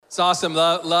It's awesome.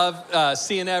 Love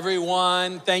seeing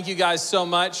everyone. Thank you guys so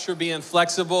much for being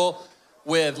flexible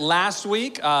with last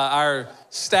week. Our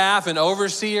staff and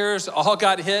overseers all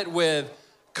got hit with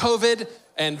COVID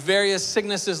and various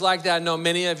sicknesses like that. I know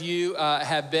many of you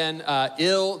have been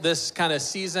ill this kind of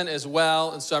season as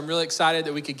well. And so I'm really excited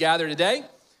that we could gather today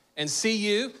and see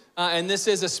you. And this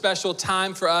is a special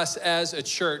time for us as a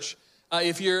church.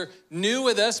 If you're new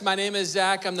with us, my name is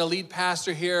Zach. I'm the lead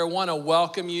pastor here. I want to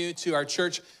welcome you to our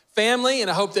church family, and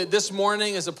I hope that this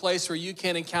morning is a place where you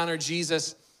can encounter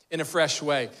Jesus in a fresh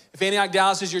way. If Antioch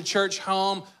Dallas is your church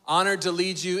home, honored to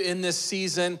lead you in this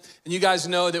season. And you guys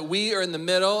know that we are in the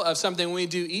middle of something we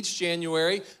do each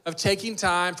January of taking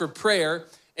time for prayer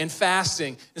and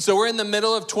fasting. And so we're in the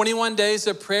middle of 21 days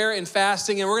of prayer and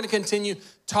fasting, and we're going to continue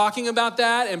talking about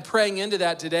that and praying into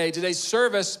that today. Today's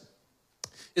service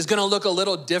is going to look a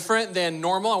little different than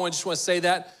normal. I just want to say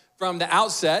that from the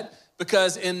outset,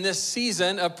 because in this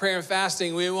season of prayer and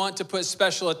fasting, we want to put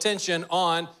special attention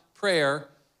on prayer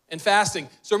and fasting.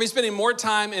 So we're going to be spending more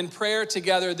time in prayer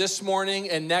together this morning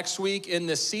and next week in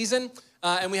this season.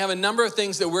 And we have a number of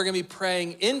things that we're going to be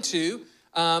praying into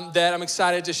that I'm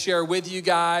excited to share with you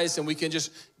guys. And we can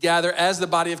just gather as the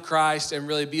body of Christ and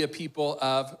really be a people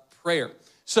of prayer.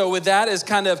 So with that as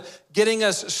kind of getting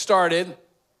us started,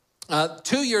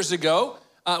 2 years ago,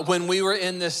 when we were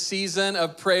in this season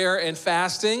of prayer and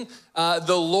fasting,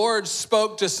 the Lord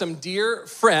spoke to some dear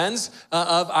friends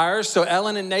of ours. So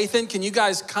Ellen and Nathan, can you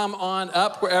guys come on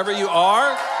up wherever you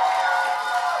are?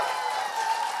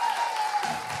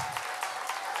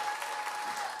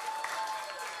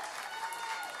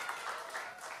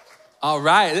 All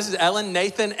right, this is Ellen,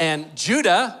 Nathan, and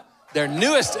Judah, their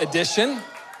newest addition.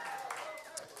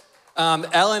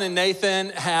 Ellen and Nathan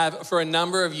have, for a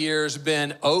number of years,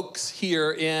 been oaks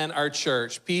here in our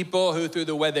church. People who, through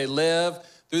the way they live,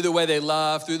 through the way they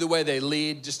love, through the way they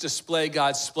lead, just display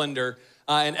God's splendor.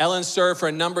 And Ellen served for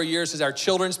a number of years as our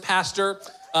children's pastor.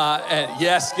 And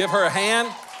yes, give her a hand.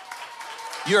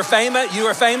 You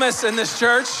are famous in this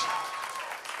church.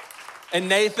 And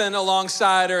Nathan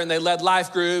alongside her, and they led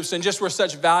life groups and just were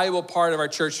such a valuable part of our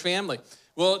church family.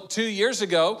 Well, 2 years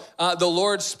ago, the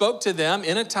Lord spoke to them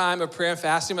in a time of prayer and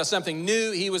fasting about something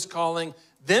new he was calling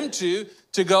them to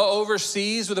go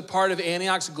overseas with a part of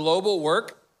Antioch's global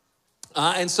work.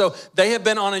 And so they have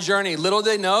been on a journey. Little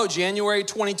did they know, January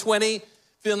 2020,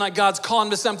 feeling like God's calling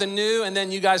them to something new. And then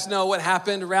you guys know what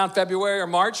happened around February or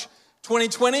March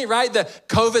 2020, right? The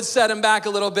COVID set them back a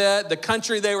little bit. The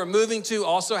country they were moving to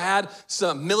also had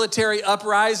some military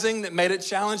uprising that made it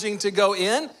challenging to go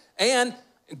in. And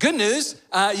good news,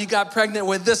 you got pregnant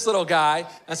with this little guy,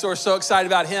 and so we're so excited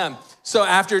about him. So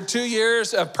after 2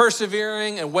 years of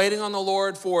persevering and waiting on the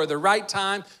Lord for the right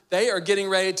time, they are getting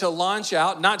ready to launch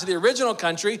out, not to the original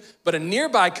country, but a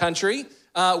nearby country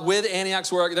with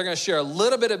Antioch's work. They're going to share a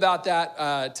little bit about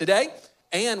that today,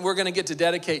 and we're going to get to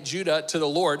dedicate Judah to the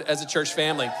Lord as a church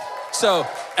family. So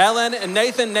Ellen and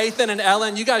Nathan and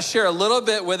Ellen, you guys share a little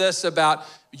bit with us about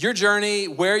your journey,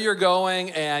 where you're going,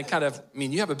 and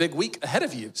you have a big week ahead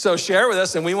of you. So share with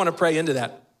us, and we want to pray into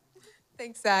that.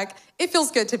 Thanks, Zach. It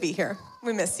feels good to be here.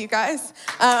 We miss you guys.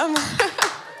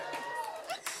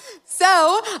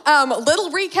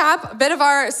 Little recap, a bit of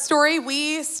our story.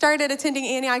 We started attending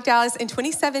Antioch Dallas in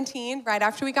 2017, right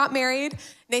after we got married.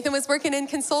 Nathan was working in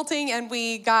consulting, and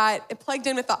we got plugged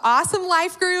in with the awesome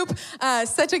life group.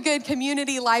 Such a good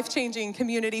community, life-changing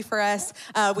community for us.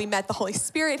 We met the Holy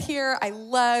Spirit here. I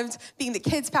loved being the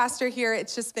kids pastor here.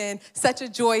 It's just been such a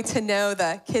joy to know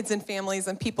the kids and families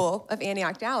and people of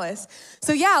Antioch Dallas.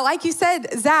 So yeah, like you said,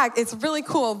 Zach, it's really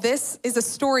cool. This is a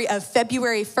story of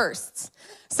February 1st.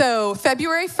 So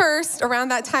February 1st, around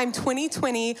that time,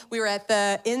 2020, we were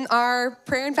in our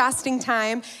prayer and fasting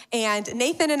time, and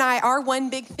Nathan and I, our one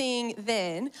big thing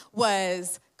then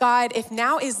was, God, if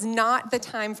now is not the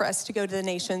time for us to go to the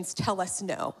nations, tell us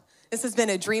no. This has been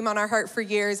a dream on our heart for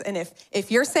years, and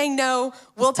if you're saying no,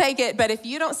 we'll take it, but if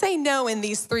you don't say no in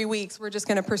these 3 weeks, we're just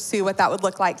gonna pursue what that would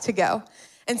look like to go.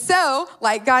 And so,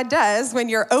 like God does when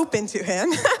you're open to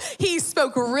him, he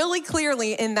spoke really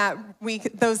clearly in that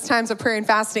week, those times of prayer and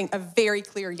fasting, a very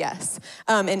clear yes.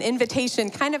 An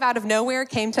invitation kind of out of nowhere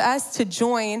came to us to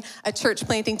join a church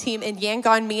planting team in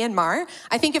Yangon, Myanmar.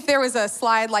 I think if there was a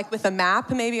slide like with a map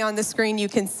maybe on the screen, you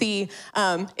can see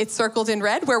it's circled in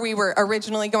red where we were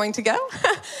originally going to go.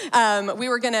 We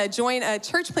were gonna join a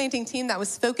church planting team that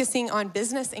was focusing on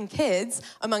business and kids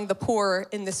among the poor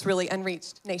in this really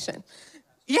unreached nation.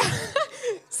 Yeah,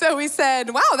 So we said,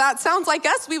 wow, that sounds like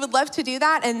us. We would love to do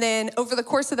that. And then over the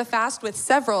course of the fast, with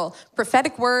several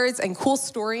prophetic words and cool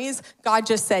stories, God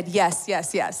just said, yes,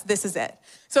 yes, yes, this is it.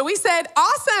 So we said,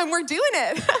 awesome, we're doing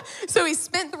it. So we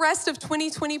spent the rest of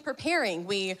 2020 preparing.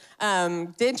 We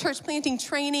did church planting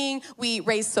training. We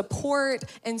raised support.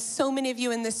 And so many of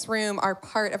you in this room are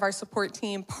part of our support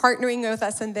team, partnering with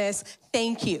us in this.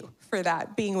 Thank you for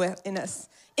that, being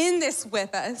in this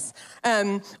with us.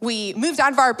 We moved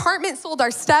out of our apartment, sold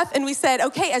our stuff, and we said,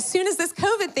 okay, as soon as this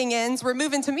COVID thing ends, we're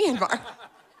moving to Myanmar.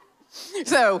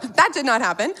 So that did not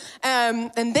happen.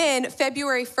 And then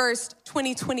February 1st,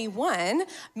 2021,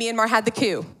 Myanmar had the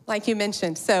coup, like you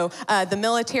mentioned. So the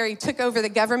military took over the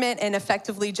government and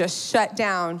effectively just shut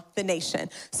down the nation.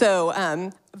 So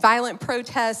violent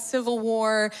protests, civil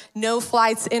war, no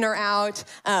flights in or out.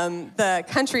 The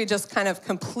country just kind of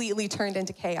completely turned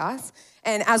into chaos.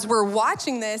 And as we're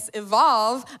watching this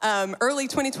evolve, early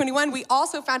 2021, we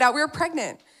also found out we were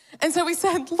pregnant. And so we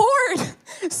said, Lord,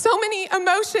 so many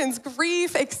emotions,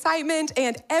 grief, excitement,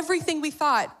 and everything we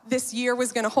thought this year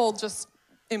was going to hold just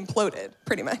imploded,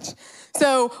 pretty much.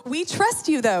 So we trust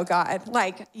you, though, God.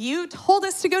 Like, you told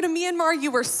us to go to Myanmar.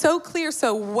 You were so clear.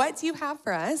 So what do you have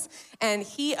for us? And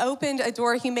he opened a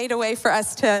door. He made a way for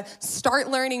us to start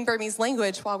learning Burmese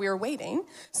language while we were waiting.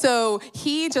 So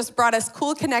he just brought us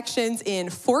cool connections in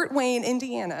Fort Wayne,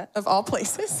 Indiana, of all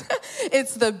places.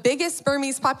 It's the biggest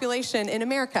Burmese population in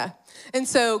America. And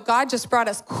so God just brought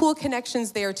us cool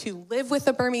connections there to live with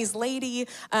a Burmese lady,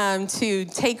 to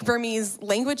take Burmese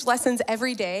language lessons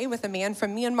every day with a man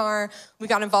from Myanmar. We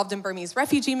got involved in Burmese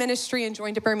refugee ministry and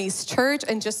joined a Burmese church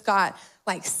and just got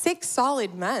like 6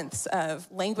 solid months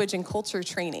of language and culture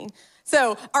training.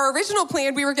 So our original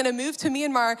plan, we were going to move to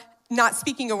Myanmar not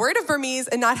speaking a word of Burmese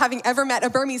and not having ever met a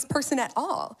Burmese person at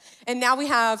all. And now we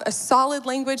have a solid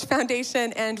language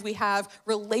foundation and we have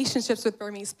relationships with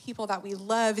Burmese people that we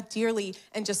love dearly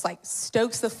and just like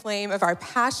stokes the flame of our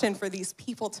passion for these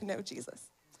people to know Jesus.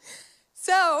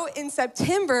 So in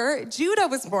September, Judah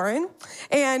was born,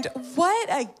 and what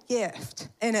a gift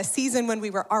in a season when we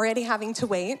were already having to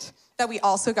wait, that we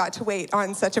also got to wait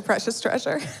on such a precious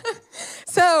treasure.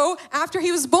 So after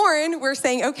he was born, we're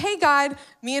saying, okay, God,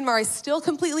 Myanmar is still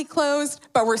completely closed,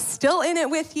 but we're still in it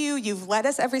with you. You've led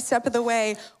us every step of the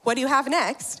way. What do you have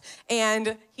next?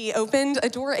 And he opened a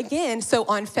door again. So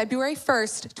on February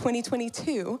 1st,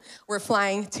 2022, we're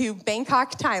flying to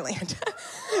Bangkok, Thailand.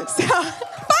 So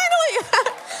finally,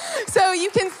 so you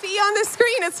can see on the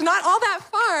screen, it's not all that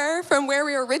far from where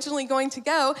we were originally going to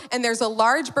go. And there's a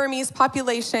large Burmese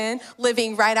population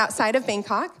living right outside of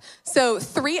Bangkok. So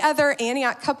 3 other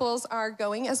Antioch couples are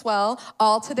going as well,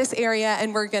 all to this area.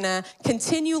 And we're going to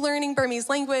continue learning Burmese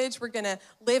language. We're going to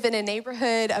live in a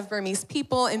neighborhood of Burmese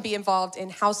people and be involved in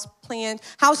house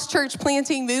church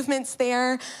planting movements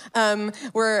there.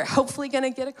 We're hopefully going to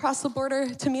get across the border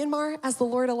to Myanmar as the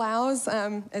Lord allows,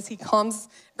 as he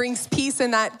brings peace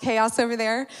in that chaos over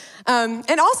there.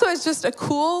 And also as just a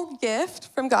cool gift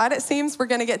from God, it seems, we're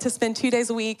going to get to spend 2 days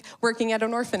a week working at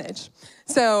an orphanage.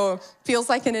 So feels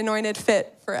like an anointed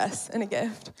fit for us and a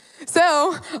gift.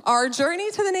 So our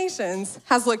journey to the nations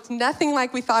has looked nothing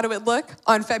like we thought it would look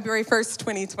on February 1st,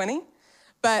 2020.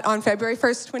 But on February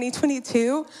 1st,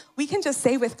 2022, we can just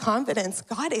say with confidence,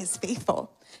 God is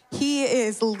faithful. He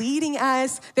is leading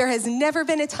us. There has never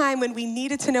been a time when we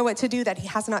needed to know what to do that he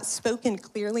has not spoken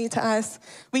clearly to us.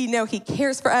 We know he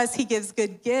cares for us. He gives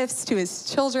good gifts to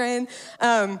his children.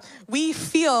 We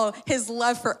feel his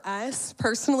love for us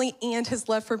personally and his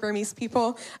love for Burmese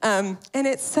people. And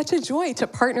it's such a joy to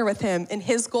partner with him in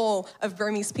his goal of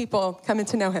Burmese people coming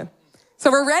to know him. So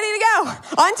we're ready to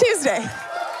go on Tuesday.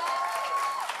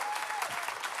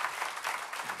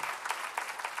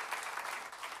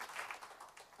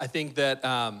 I think that,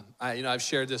 I've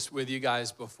shared this with you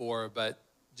guys before, but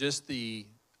just the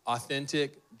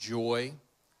authentic joy,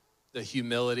 the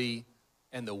humility,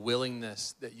 and the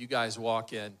willingness that you guys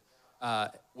walk in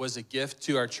was a gift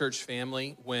to our church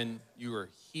family when you were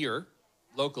here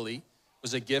locally,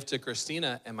 was a gift to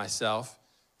Christina and myself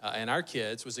and our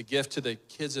kids, was a gift to the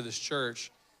kids of this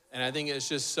church. And I think it's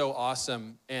just so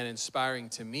awesome and inspiring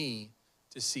to me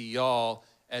to see y'all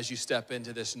as you step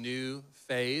into this new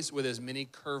phase with as many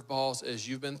curveballs as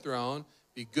you've been thrown.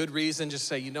 Be good reason, just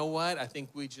say, you know what? I think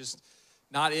we just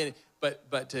not in it,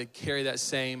 but to carry that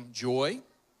same joy,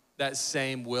 that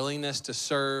same willingness to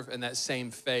serve, and that same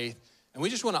faith. And we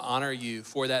just want to honor you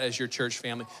for that as your church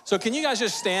family. So can you guys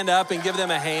just stand up and give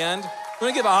them a hand? We're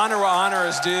going to give honor where honor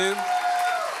is due.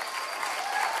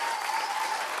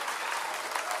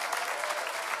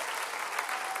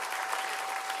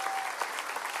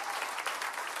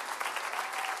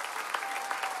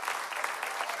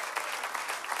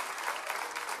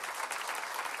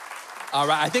 All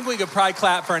right, I think we could probably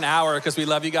clap for an hour because we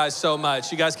love you guys so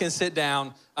much. You guys can sit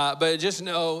down, but just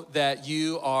know that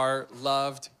you are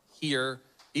loved here,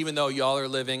 even though y'all are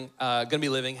gonna be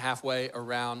living halfway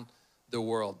around the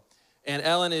world. And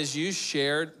Ellen, as you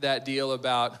shared that deal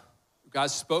about God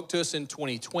spoke to us in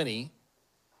 2020,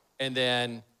 and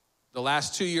then the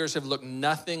last 2 years have looked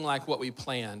nothing like what we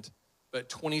planned, but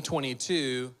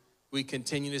 2022, we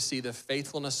continue to see the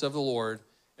faithfulness of the Lord,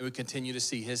 and we continue to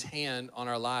see his hand on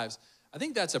our lives. I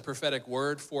think that's a prophetic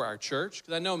word for our church,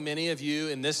 because I know many of you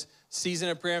in this season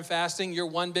of prayer and fasting, your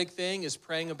one big thing is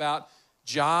praying about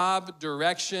job,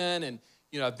 direction, and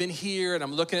I've been here and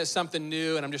I'm looking at something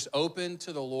new and I'm just open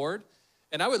to the Lord.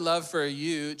 And I would love for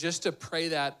you just to pray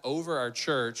that over our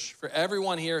church, for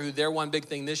everyone here who their one big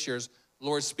thing this year is,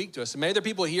 Lord, speak to us. And maybe there are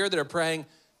people here that are praying,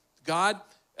 God,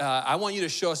 I want you to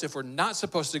show us if we're not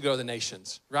supposed to go to the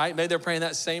nations, right? Maybe they're praying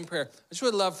that same prayer. I just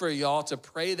would love for y'all to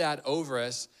pray that over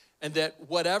us, and that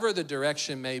whatever the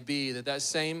direction may be, that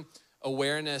same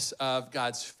awareness of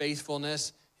God's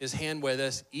faithfulness, his hand with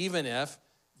us, even if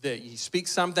that he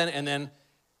speaks something and then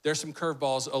there's some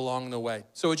curveballs along the way.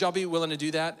 So would y'all be willing to do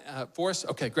that for us?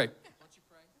 Okay, great.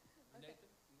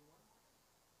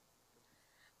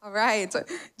 All right.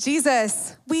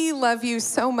 Jesus, we love you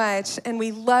so much, and we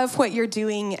love what you're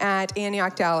doing at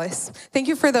Antioch Dallas. Thank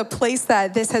you for the place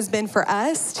that this has been for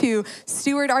us to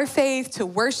steward our faith, to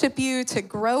worship you, to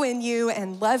grow in you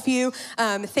and love you.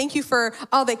 Thank you for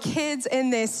all the kids in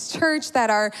this church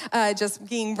that are just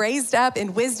being raised up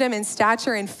in wisdom and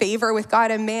stature and favor with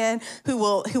God and man, who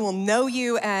will know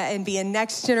you and be a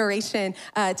next generation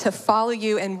to follow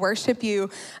you and worship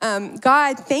you.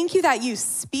 God, thank you that you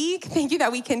speak. Thank you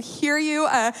that we can hear you.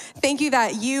 Thank you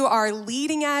that you are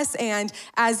leading us. And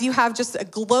as you have just a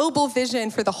global vision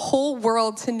for the whole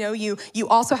world to know you, you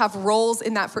also have roles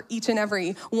in that for each and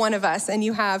every one of us. And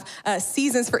you have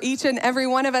seasons for each and every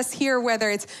one of us here, whether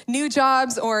it's new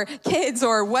jobs or kids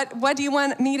or what do you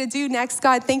want me to do next,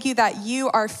 God? Thank you that you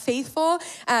are faithful.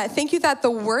 Thank you that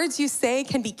the words you say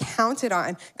can be counted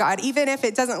on, God. Even if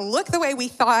it doesn't look the way we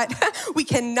thought, we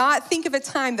cannot think of a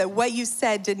time that what you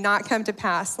said did not come to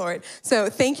pass, Lord. So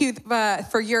thank you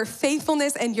for your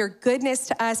faithfulness and your goodness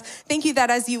to us. Thank you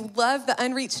that as you love the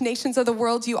unreached nations of the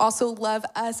world, you also love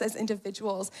us as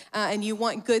individuals. And you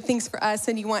want good things for us,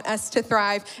 and you want us to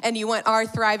thrive, and you want our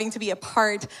thriving to be a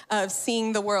part of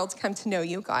seeing the world come to know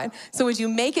you, God. So would you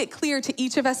make it clear to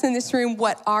each of us in this room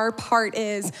what our part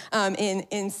is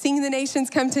in seeing the nations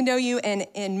come to know you, and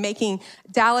in making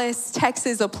Dallas,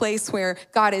 Texas, a place where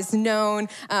God is known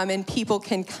and people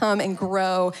can come and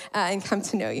grow and come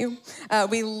to know you.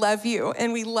 We love you,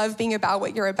 and we love being about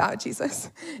what you're about, Jesus.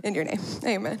 In your name,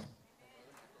 amen.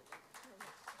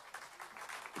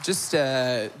 Just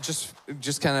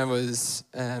kind of was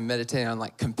meditating on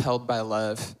like compelled by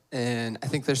love. And I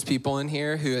think there's people in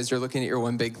here who, as you're looking at your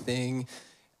one big thing,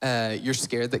 you're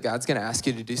scared that God's going to ask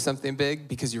you to do something big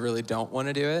because you really don't want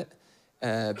to do it.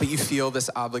 But you feel this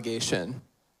obligation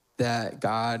that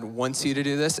God wants you to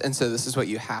do this. And so this is what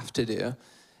you have to do.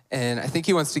 And I think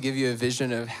he wants to give you a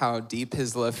vision of how deep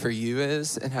his love for you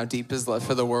is and how deep his love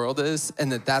for the world is,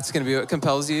 and that's going to be what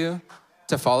compels you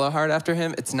to follow hard after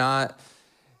him. It's not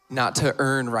to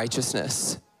earn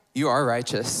righteousness. You are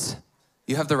righteous.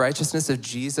 You have the righteousness of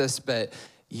Jesus, but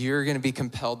you're going to be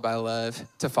compelled by love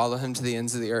to follow him to the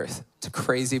ends of the earth, to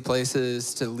crazy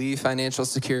places, to leave financial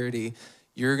security.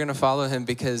 You're going to follow him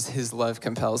because his love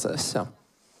compels us. So.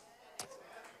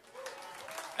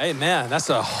 Amen.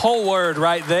 That's a whole word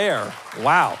right there.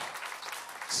 Wow.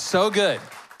 So good.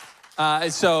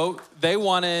 So they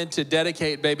wanted to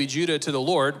dedicate baby Judah to the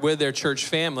Lord with their church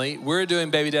family. We're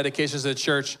doing baby dedications at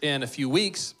church in a few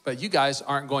weeks, but you guys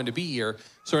aren't going to be here.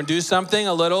 So we're going to do something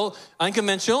a little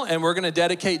unconventional, and we're going to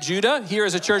dedicate Judah here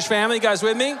as a church family. You guys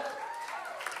with me?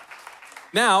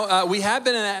 Now, we have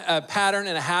been in a pattern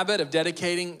and a habit of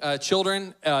dedicating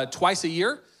children twice a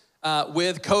year.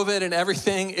 With COVID and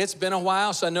everything, it's been a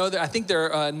while. So I think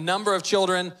there are a number of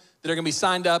children that are going to be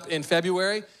signed up in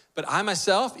February. But I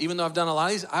myself, even though I've done a lot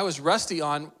of these, I was rusty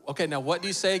on, okay, now what do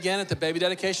you say again at the baby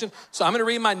dedication? So I'm going to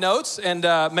read my notes and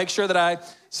make sure that I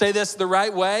say this the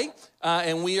right way.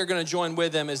 And we are going to join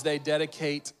with them as they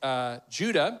dedicate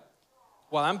Judah.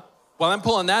 While I'm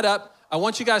pulling that up, I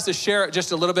want you guys to share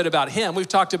just a little bit about him. We've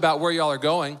talked about where y'all are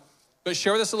going, but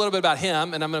share with us a little bit about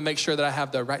him, and I'm going to make sure that I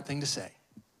have the right thing to say.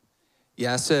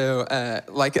 Yeah, so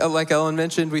like Ellen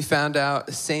mentioned, we found out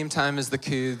the same time as the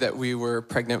coup that we were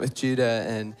pregnant with Judah,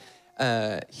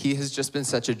 and he has just been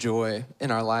such a joy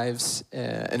in our lives,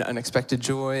 an unexpected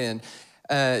joy. And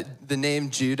the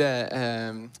name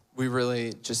Judah, we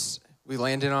we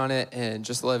landed on it and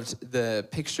just loved the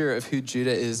picture of who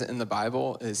Judah is in the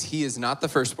Bible. Is he is not the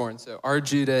firstborn. So our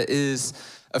Judah is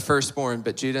a firstborn,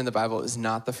 but Judah in the Bible is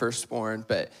not the firstborn,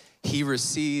 but he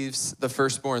receives the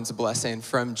firstborn's blessing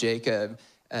from Jacob,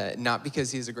 not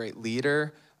because he's a great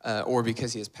leader or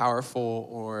because he is powerful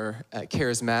or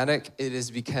charismatic. It is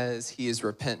because he is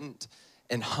repentant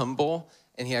and humble,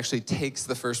 and he actually takes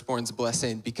the firstborn's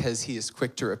blessing because he is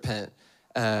quick to repent,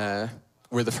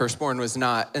 where the firstborn was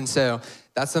not. And so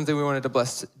that's something we wanted to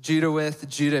bless Judah with.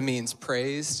 Judah means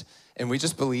praised. And we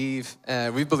just believe,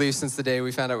 we've believed since the day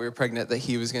we found out we were pregnant that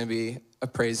he was going to be a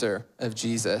praiser of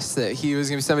Jesus, that he was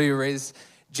going to be somebody who raised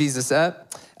Jesus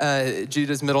up.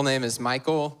 Judah's middle name is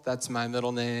Michael. That's my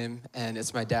middle name, and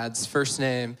it's my dad's first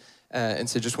name. And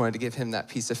so just wanted to give him that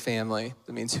piece of family.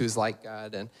 That means who's like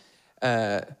God. And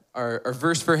our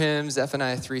verse for him,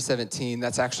 Zephaniah 3:17,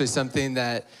 that's actually something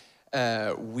that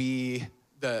we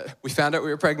found out we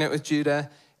were pregnant with Judah.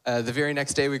 The very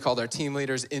next day, we called our team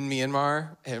leaders in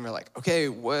Myanmar, and we're like, okay,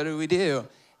 what do we do?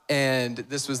 And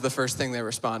this was the first thing they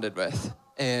responded with.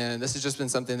 And this has just been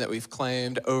something that we've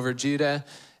claimed over Judah,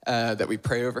 that we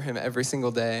pray over him every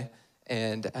single day.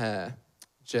 And that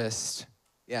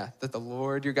the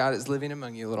Lord your God is living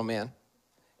among you, little man.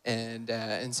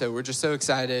 And so we're just so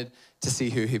excited to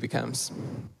see who he becomes.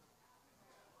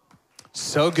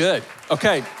 So good.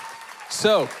 Okay,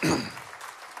 so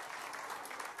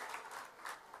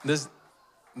This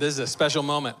is a special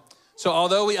moment. So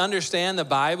although we understand the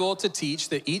Bible to teach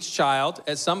that each child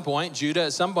at some point, Judah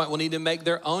at some point, will need to make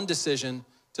their own decision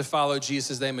to follow Jesus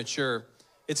as they mature,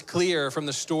 it's clear from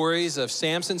the stories of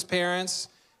Samson's parents,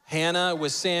 Hannah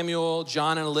with Samuel,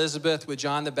 John and Elizabeth with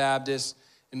John the Baptist,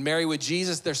 and Mary with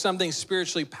Jesus, there's something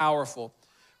spiritually powerful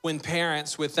when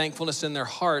parents with thankfulness in their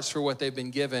hearts for what they've been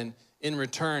given in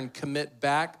return commit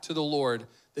back to the Lord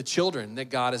the children that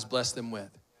God has blessed them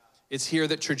with. It's here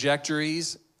that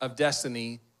trajectories of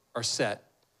destiny are set.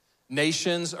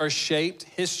 Nations are shaped.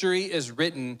 History is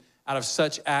written out of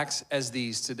such acts as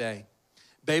these today.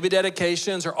 Baby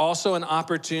dedications are also an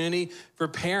opportunity for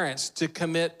parents to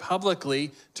commit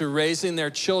publicly to raising their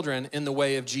children in the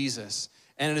way of Jesus.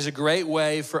 And it is a great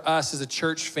way for us as a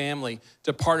church family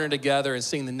to partner together and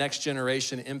seeing the next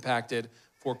generation impacted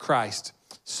for Christ.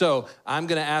 So I'm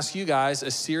going to ask you guys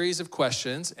a series of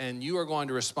questions, and you are going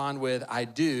to respond with, I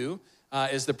do,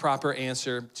 is the proper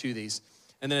answer to these.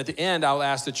 And then at the end, I'll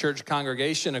ask the church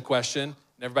congregation a question.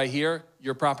 And everybody here,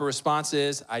 your proper response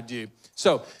is, I do.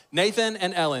 So Nathan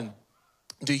and Ellen,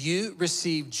 do you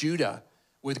receive Judah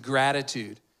with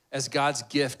gratitude as God's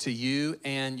gift to you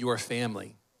and your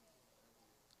family?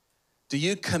 Do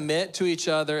you commit to each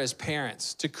other as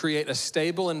parents to create a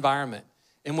stable environment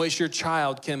in which your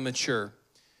child can mature?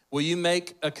 Will you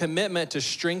make a commitment to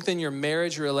strengthen your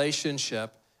marriage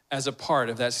relationship as a part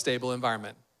of that stable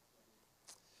environment?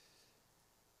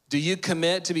 Do you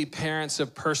commit to be parents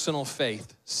of personal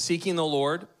faith, seeking the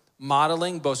Lord,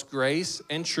 modeling both grace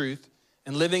and truth,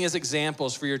 and living as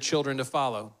examples for your children to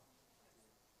follow?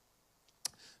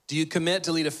 Do you commit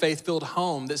to lead a faith-filled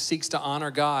home that seeks to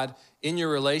honor God in your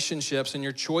relationships and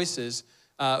your choices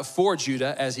for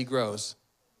Judah as he grows?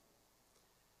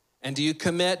 And do you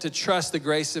commit to trust the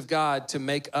grace of God to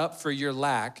make up for your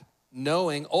lack,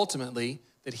 knowing ultimately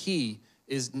that he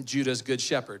is Judah's good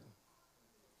shepherd?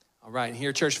 All right,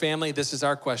 here, church family, this is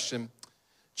our question.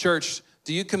 Church,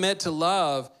 do you commit to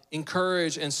love,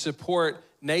 encourage, and support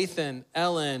Nathan,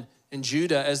 Ellen, and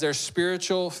Judah as their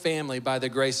spiritual family by the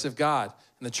grace of God?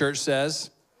 And the church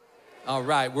says, all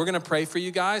right, we're gonna pray for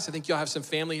you guys. I think y'all have some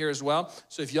family here as well.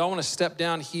 So if y'all wanna step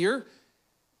down here,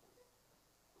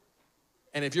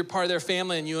 and if you're part of their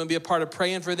family and you want to be a part of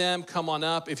praying for them, come on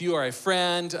up. If you are a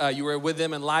friend, you were with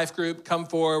them in life group, come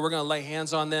forward. We're going to lay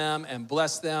hands on them and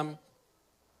bless them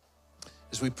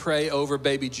as we pray over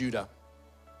baby Judah.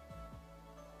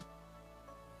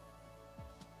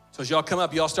 So as y'all come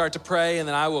up, y'all start to pray, and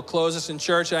then I will close us in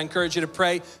church. I encourage you to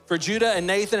pray for Judah and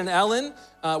Nathan and Ellen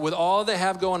with all they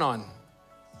have going on.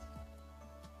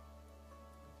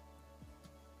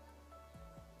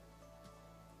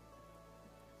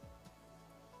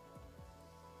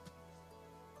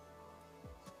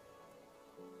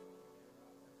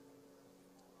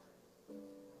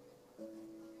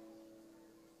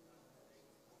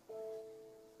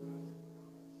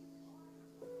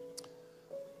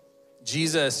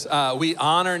 Jesus, we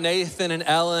honor Nathan and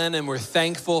Ellen, and we're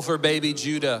thankful for baby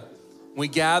Judah. We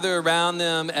gather around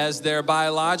them as their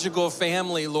biological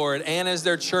family, Lord, and as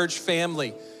their church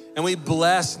family. And we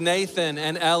bless Nathan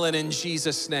and Ellen in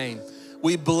Jesus' name.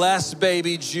 We bless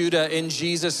baby Judah in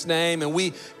Jesus' name, and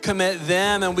we commit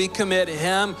them and we commit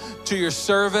him to your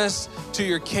service, to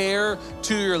your care,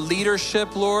 to your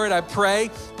leadership, Lord. I pray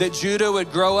that Judah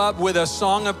would grow up with a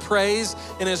song of praise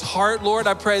in his heart, Lord.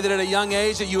 I pray that at a young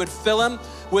age that you would fill him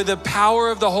with the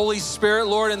power of the Holy Spirit,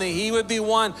 Lord, and that he would be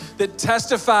one that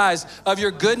testifies of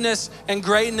your goodness and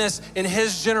greatness in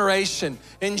his generation.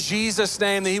 In Jesus'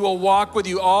 name, that he will walk with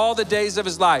you all the days of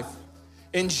his life.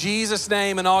 In Jesus'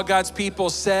 name, and all God's people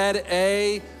said,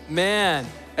 amen.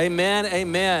 Amen,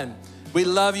 amen. We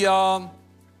love y'all.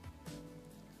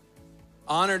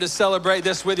 Honored to celebrate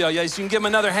this with y'all. Yes, you can give them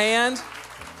another hand.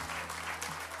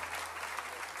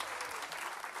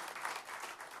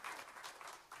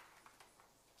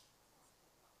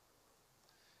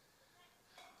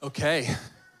 Okay.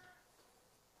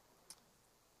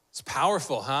 It's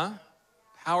powerful, huh?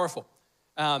 Powerful.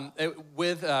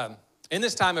 In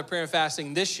this time of prayer and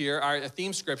fasting this year, our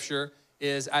theme scripture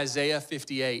is Isaiah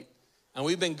 58. And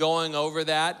we've been going over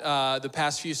that the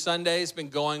past few Sundays, been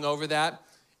going over that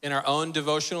in our own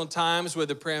devotional times with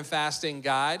the prayer and fasting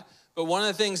guide. But one of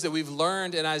the things that we've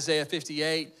learned in Isaiah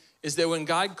 58 is that when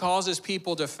God calls his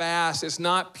people to fast, it's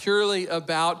not purely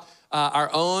about our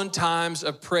own times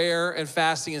of prayer and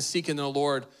fasting and seeking the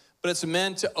Lord, but it's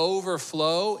meant to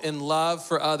overflow in love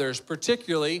for others,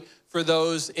 particularly for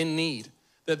those in need.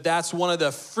 That's one of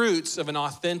the fruits of an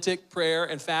authentic prayer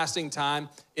and fasting time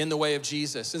in the way of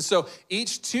Jesus. And so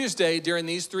each Tuesday during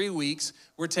these 3 weeks,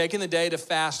 we're taking the day to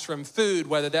fast from food,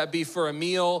 whether that be for a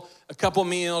meal, a couple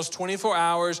meals, 24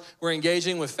 hours. We're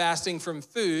engaging with fasting from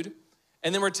food.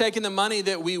 And then we're taking the money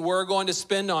that we were going to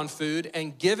spend on food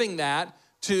and giving that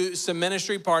to some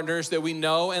ministry partners that we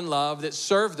know and love that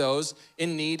serve those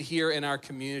in need here in our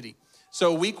community.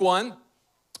 So week 1,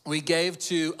 we gave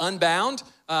to Unbound,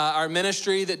 our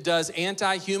ministry that does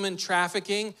anti-human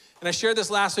trafficking. And I shared this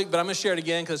last week, but I'm gonna share it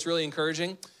again because it's really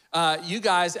encouraging. You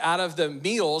guys, out of the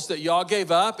meals that y'all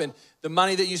gave up and the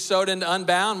money that you sowed into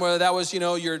Unbound, whether that was,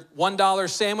 your $1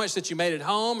 sandwich that you made at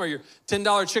home or your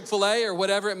 $10 Chick-fil-A or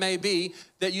whatever it may be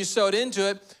that you sowed into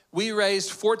it, we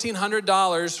raised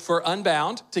 $1,400 for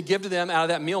Unbound to give to them out of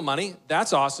that meal money.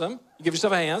 That's awesome. You give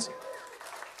yourself a hand.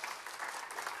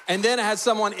 And then I had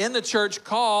someone in the church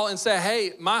call and say,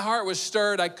 hey, my heart was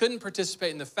stirred. I couldn't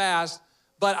participate in the fast,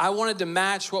 but I wanted to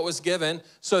match what was given.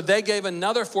 So they gave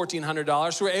another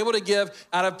 $1,400. So we're able to give,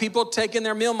 out of people taking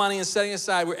their meal money and setting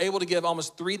aside, we're able to give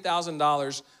almost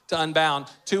 $3,000 to Unbound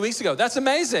 2 weeks ago. That's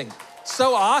amazing.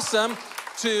 So awesome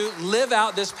to live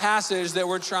out this passage that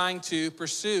we're trying to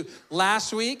pursue.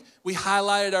 Last week, we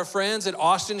highlighted our friends at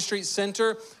Austin Street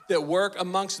Center that work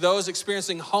amongst those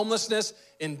experiencing homelessness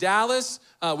in Dallas.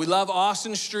 We love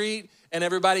Austin Street, and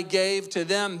everybody gave to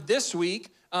them. This week,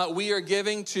 we are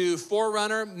giving to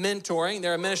Forerunner Mentoring.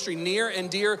 They're a ministry near and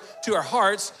dear to our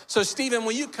hearts. So, Stephen,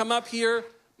 will you come up here,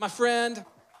 my friend?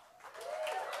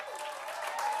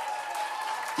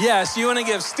 Yes, you want to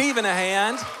give Stephen a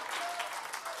hand.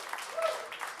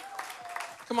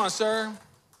 Come on, sir.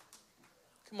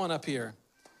 Come on up here.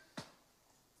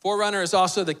 Forerunner is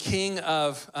also the king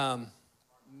of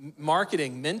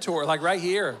marketing, mentor, like right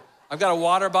here. I've got a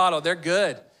water bottle. They're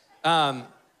good.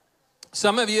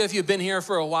 Some of you, if you've been here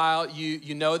for a while,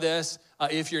 you know this.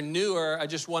 If you're newer, I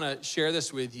just want to share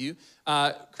this with you.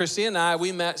 Christy and I,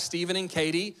 we met Stephen and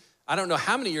Katie, I don't know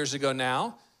how many years ago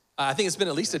now. I think it's been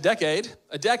at least a decade.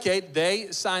 They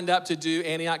signed up to do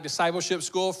Antioch Discipleship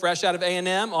School, fresh out of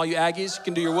A&M. All you Aggies, you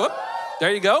can do your whoop.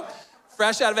 There you go.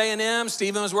 Fresh out of A&M.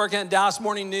 Stephen was working at Dallas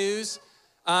Morning News.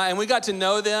 And we got to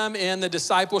know them in the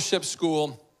discipleship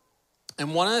school.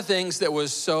 And one of the things that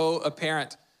was so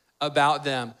apparent about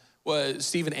them was,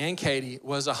 Stephen and Katie,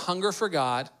 was a hunger for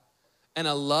God and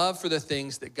a love for the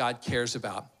things that God cares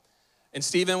about. And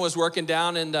Stephen was working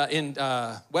down in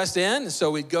West End,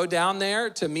 so we'd go down there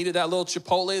to meet at that little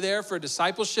Chipotle there for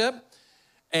discipleship.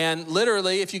 And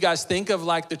literally, if you guys think of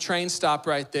like the train stop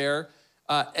right there,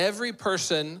 every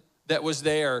person that was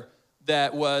there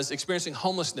that was experiencing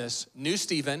homelessness knew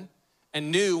Stephen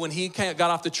and knew when he got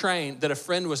off the train that a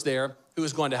friend was there who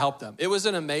was going to help them. It was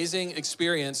an amazing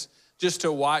experience just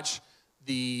to watch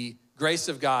the grace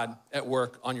of God at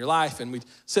work on your life. And we'd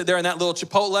sit there in that little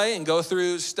Chipotle and go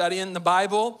through studying the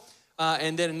Bible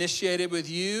and then initiated with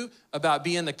you about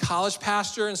being the college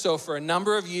pastor. And so for a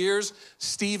number of years,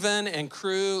 Stephen and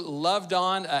crew loved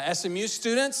on SMU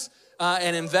students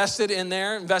and invested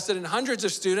in hundreds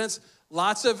of students.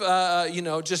 Lots of,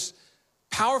 just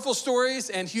powerful stories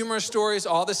and humorous stories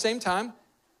all at the same time.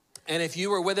 And if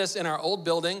you were with us in our old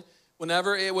building,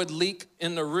 whenever it would leak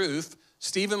in the roof,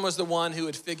 Stephen was the one who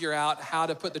would figure out how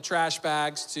to put the trash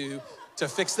bags to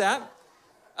fix that.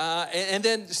 And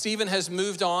then Stephen has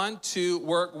moved on to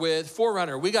work with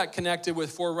Forerunner. We got connected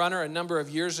with Forerunner a number of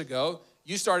years ago.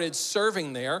 You started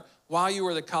serving there while you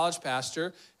were the college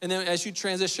pastor. And then as you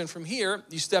transitioned from here,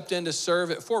 you stepped in to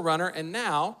serve at Forerunner. And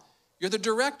now you're the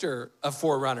director of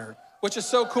Forerunner, which is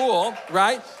so cool,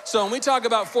 right? So when we talk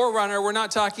about Forerunner, we're not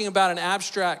talking about an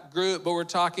abstract group, but we're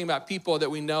talking about people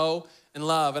that we know and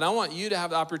love. And I want you to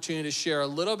have the opportunity to share a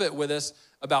little bit with us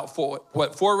about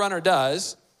what Forerunner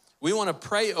does. We want to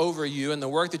pray over you and the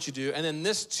work that you do. And then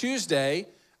this Tuesday,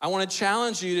 I want to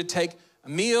challenge you to take a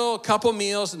meal, a couple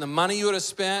meals, and the money you would have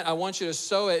spent, I want you to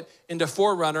sow it into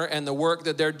Forerunner and the work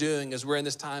that they're doing as we're in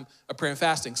this time of prayer and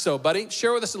fasting. So, buddy,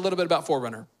 share with us a little bit about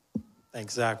Forerunner.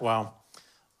 Thanks, Zach. Wow.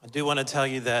 I do want to tell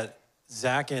you that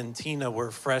Zach and Tina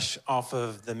were fresh off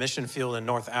of the mission field in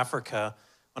North Africa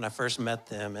when I first met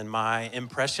them. And my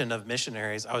impression of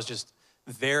missionaries, I was just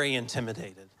very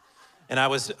intimidated. And I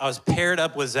was paired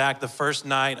up with Zach the first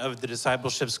night of the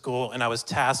discipleship school, and I was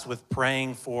tasked with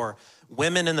praying for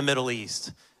women in the Middle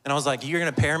East. And I was like, you're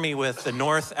gonna pair me with the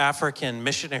North African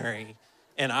missionary,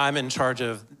 and I'm in charge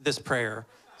of this prayer.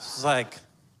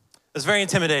 It's very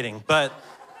intimidating, but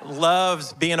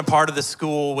loved being a part of the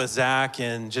school with Zach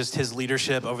and just his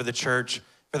leadership over the church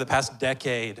for the past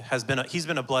decade. He's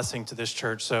been a blessing to this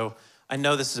church. So I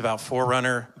know this is about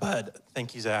Forerunner, but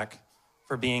thank you, Zach,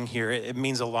 for being here. It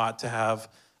means a lot to have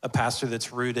a pastor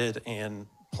that's rooted and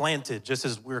planted, just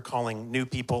as we're calling new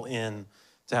people in,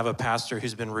 to have a pastor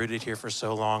who's been rooted here for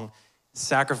so long,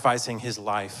 sacrificing his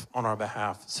life on our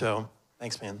behalf. So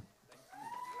thanks, man.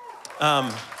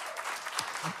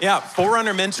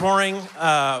 Forerunner Mentoring,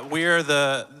 we're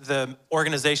the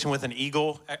organization with an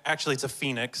eagle. Actually, it's a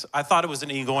phoenix. I thought it was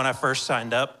an eagle when I first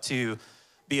signed up to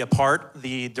be a part.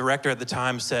 The director at the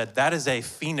time said, that is a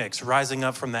phoenix rising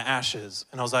up from the ashes.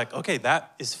 And I was like, okay,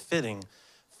 that is fitting.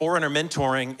 Forerunner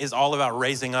Mentoring is all about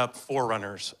raising up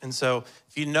forerunners. And so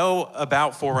if you know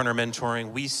about Forerunner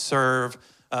Mentoring, we serve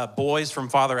boys from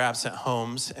father-absent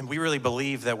homes, and we really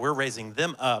believe that we're raising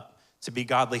them up to be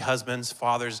godly husbands,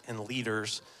 fathers, and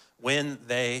leaders when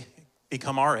they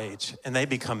become our age and they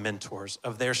become mentors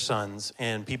of their sons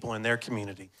and people in their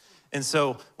community. And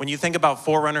so when you think about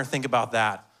Forerunner, think about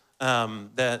that.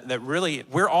 That really,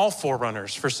 we're all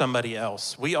forerunners for somebody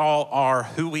else. We all are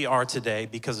who we are today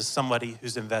because of somebody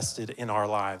who's invested in our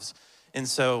lives. And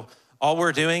so all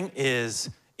we're doing is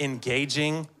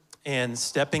engaging and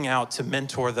stepping out to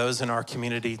mentor those in our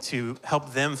community to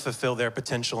help them fulfill their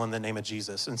potential in the name of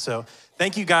Jesus. And so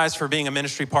thank you guys for being a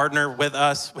ministry partner with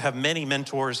us. We have many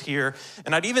mentors here.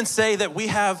 And I'd even say that we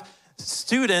have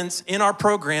students in our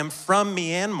program from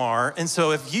Myanmar. And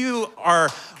so if you are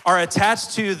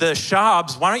attached to the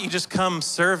Shabs, why don't you just come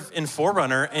serve in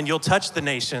Forerunner and you'll touch the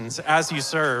nations as you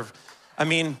serve. I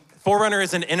mean, Forerunner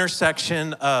is an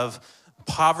intersection of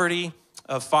poverty,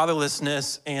 of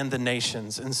fatherlessness, and the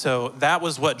nations. And so that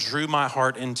was what drew my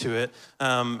heart into it.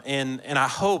 And I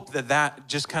hope that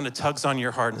just kind of tugs on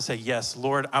your heart and say, yes,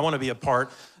 Lord, I want to be a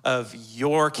part of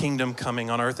your kingdom coming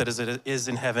on earth as it is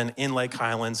in heaven in Lake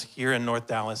Highlands here in North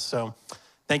Dallas. So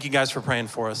thank you guys for praying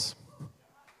for us.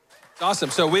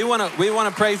 Awesome. So we want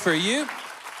to pray for you,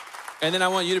 and then I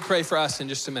want you to pray for us in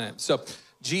just a minute. So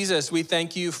Jesus, we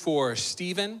thank you for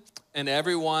Stephen and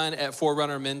everyone at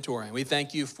Forerunner Mentoring. We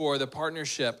thank you for the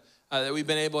partnership that we've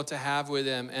been able to have with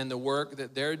them and the work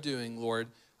that they're doing, Lord,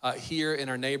 here in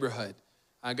our neighborhood.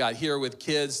 God, here with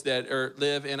kids that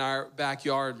live in our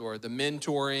backyard, Lord, the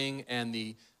mentoring and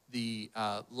the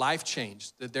life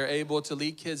change that they're able to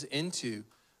lead kids into,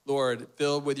 Lord,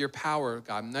 filled with your power,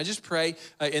 God. And I just pray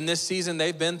in this season,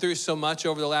 they've been through so much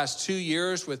over the last 2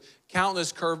 years with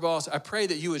countless curveballs. I pray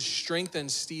that you would strengthen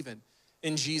Stephen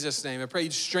in Jesus' name. I pray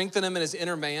you'd strengthen him in his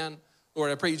inner man.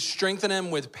 Lord, I pray you'd strengthen him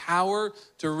with power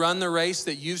to run the race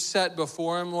that you've set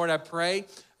before him. Lord, I pray,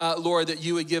 Lord, that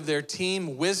you would give their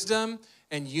team wisdom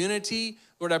and unity.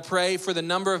 Lord, I pray for the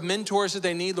number of mentors that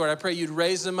they need. Lord, I pray you'd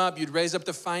raise them up. You'd raise up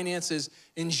the finances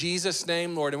in Jesus'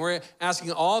 name, Lord. And we're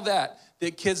asking all that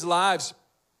kids' lives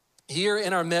here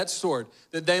in our midst, Lord,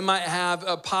 that they might have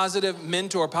a positive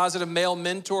mentor, positive male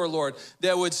mentor, Lord,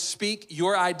 that would speak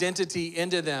your identity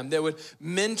into them, that would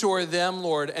mentor them,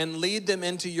 Lord, and lead them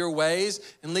into your ways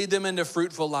and lead them into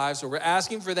fruitful lives. So we're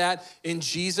asking for that in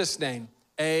Jesus' name.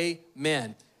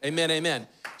 Amen. Amen, amen.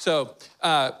 So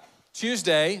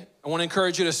Tuesday, I want to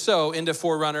encourage you to sow into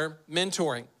Forerunner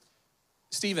Mentoring.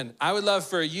 Stephen, I would love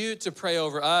for you to pray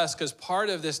over us because part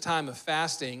of this time of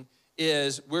fasting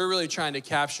is we're really trying to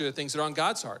capture the things that are on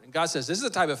God's heart. And God says, this is the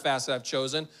type of fast that I've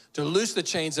chosen to loose the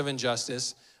chains of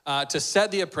injustice, to set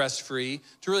the oppressed free,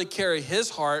 to really carry his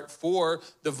heart for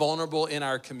the vulnerable in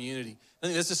our community. I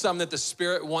think this is something that the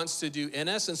Spirit wants to do in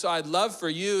us. And so I'd love for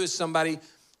you, as somebody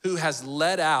who has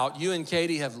led out, you and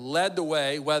Katie have led the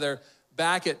way, whether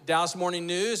back at Dallas Morning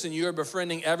News and you are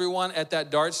befriending everyone at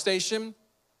that DART station,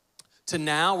 to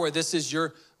now where this is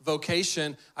your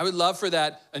vocation. I would love for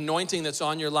that anointing that's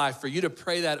on your life, for you to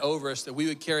pray that over us, that we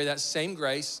would carry that same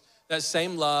grace, that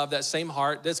same love, that same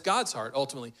heart. That's God's heart,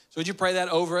 ultimately. So would you pray that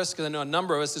over us? Because I know a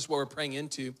number of us, this is what we're praying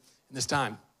into in this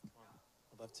time.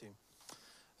 I'd love to.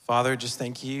 Father, just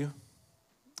thank you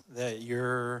that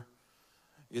you're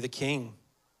the King,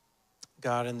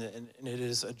 God, and it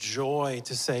is a joy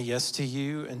to say yes to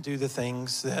you and do the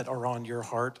things that are on your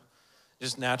heart,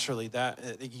 just naturally,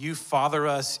 that you father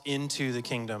us into the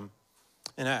kingdom.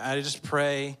 And I just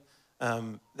pray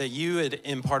that you would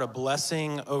impart a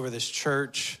blessing over this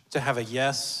church to have a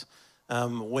yes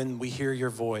when we hear your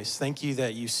voice. Thank you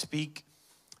that you speak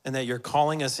and that you're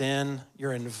calling us in.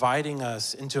 You're inviting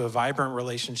us into a vibrant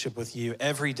relationship with you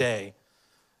every day.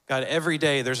 God, every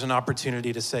day there's an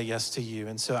opportunity to say yes to you.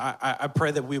 And so I pray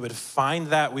that we would find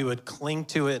that, we would cling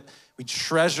to it, we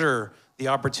treasure the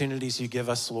opportunities you give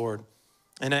us, Lord.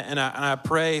 And I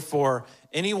pray for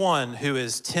anyone who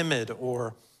is timid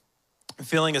or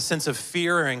feeling a sense of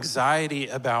fear or anxiety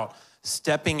about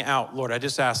stepping out, Lord, I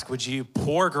just ask, would you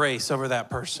pour grace over that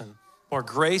person, pour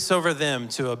grace over them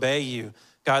to obey you.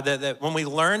 God, that when we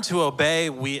learn to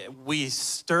obey, we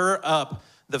stir up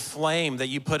the flame that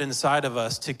you put inside of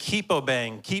us to keep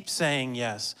obeying, keep saying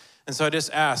yes. And so I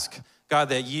just ask, God,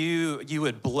 that you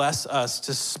would bless us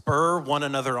to spur one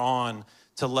another on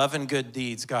to love and good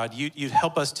deeds, God. You'd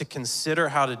help us to consider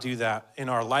how to do that in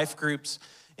our life groups,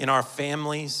 in our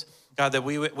families, God, that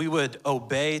we would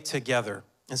obey together.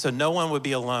 And so no one would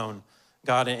be alone,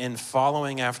 God, in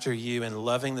following after you and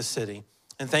loving the city.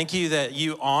 And thank you that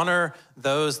you honor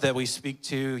those that we speak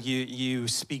to. You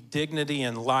speak dignity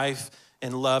and life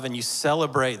and love, and you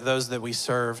celebrate those that we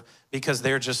serve because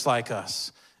they're just like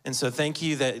us. And so thank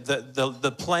you that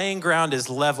the playing ground is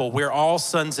level. We're all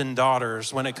sons and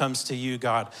daughters when it comes to you,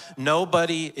 God.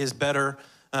 Nobody is better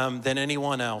than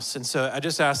anyone else. And so I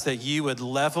just ask that you would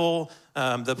level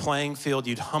the playing field.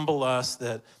 You'd humble us,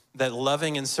 that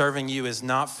loving and serving you is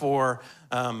not for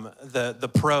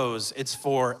the pros. It's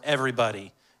for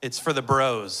everybody. It's for the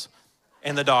bros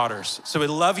and the daughters. So we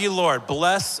love you, Lord.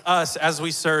 Bless us as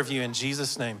we serve you in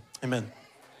Jesus' name. Amen.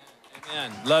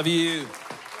 Amen. Love you.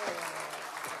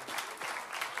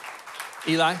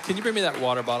 Eli, can you bring me that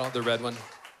water bottle, the red one?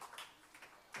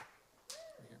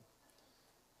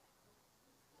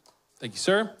 Thank you,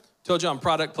 sir. Told you on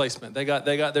product placement. They got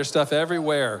their stuff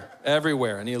everywhere. I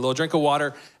need a little drink of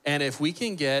water. And if we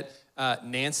can get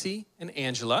Nancy and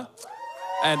Angela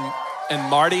and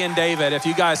Marty and David, if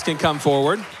you guys can come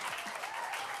forward.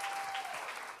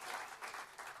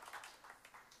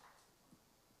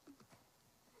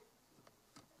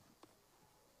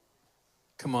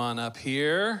 Come on up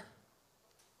here.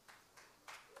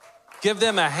 Give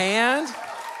them a hand.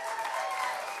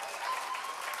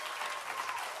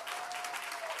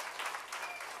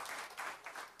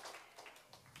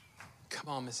 Come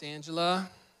on, Miss Angela.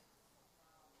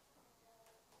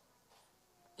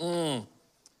 Come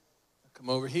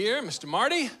over here, Mr.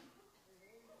 Marty.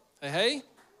 Hey.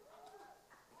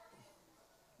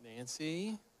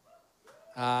 Nancy.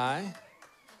 Hi.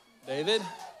 David.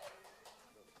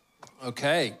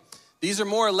 Okay. These are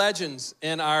more legends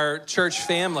in our church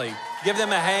family. Give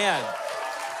them a hand.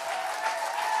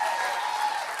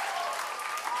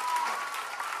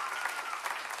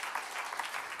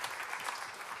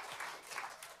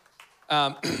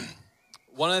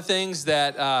 One of the things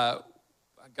that, I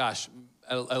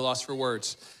lost for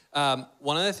words.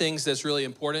 One of the things that's really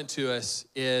important to us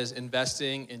is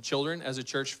investing in children as a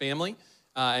church family.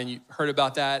 And you heard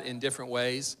about that in different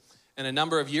ways. And a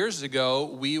number of years ago,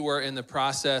 we were in the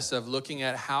process of looking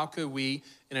at how could we,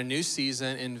 in a new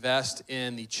season, invest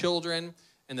in the children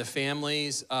and the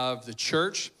families of the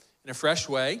church in a fresh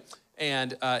way.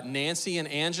 And Nancy and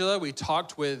Angela, we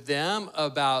talked with them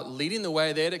about leading the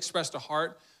way. They had expressed a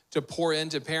heart to pour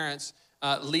into parents,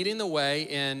 leading the way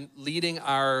in leading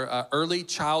our early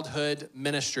childhood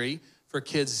ministry for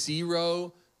kids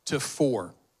 0 to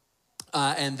 4.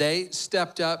 And they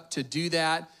stepped up to do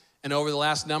that. And over the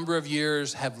last number of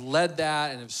years have led that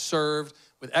and have served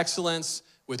with excellence,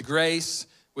 with grace,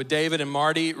 with David and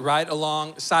Marty right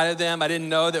alongside of them. I didn't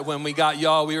know that when we got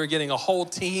y'all, we were getting a whole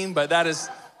team, but that is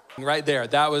right there.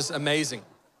 That was amazing.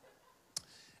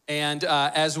 And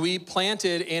as we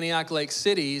planted Antioch Lake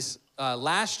Cities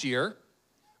last year,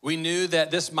 we knew that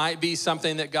this might be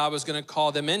something that God was going to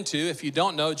call them into. If you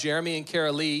don't know, Jeremy and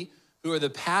Kara Lee, who are the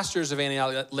pastors of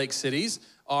Antioch Lake Cities,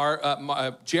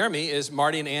 Jeremy is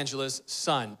Marty and Angela's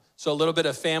son. So a little bit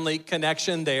of family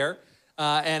connection there.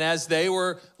 And as they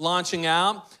were launching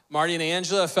out, Marty and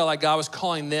Angela felt like God was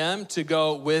calling them to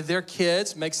go with their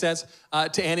kids, makes sense,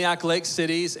 to Antioch Lake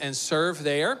Cities and serve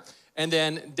there. And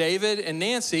then David and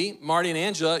Nancy, Marty and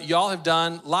Angela, y'all have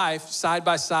done life side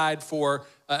by side for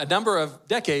a number of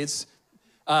decades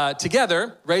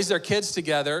together, raised their kids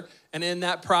together. And in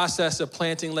that process of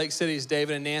planting Lake Cities,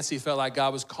 David and Nancy felt like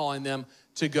God was calling them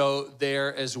to go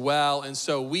there as well. And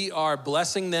so we are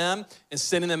blessing them and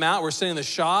sending them out. We're sending the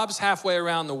Schaubs halfway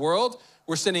around the world.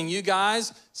 We're sending you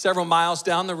guys several miles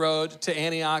down the road to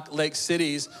Antioch Lake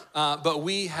Cities. But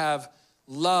we have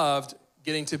loved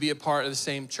getting to be a part of the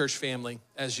same church family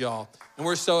as y'all. And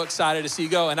we're so excited to see you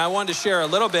go. And I wanted to share a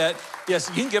little bit. Yes,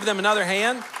 you can give them another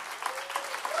hand.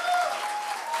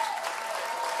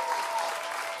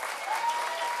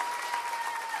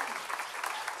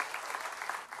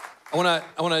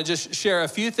 I want to just share a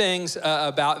few things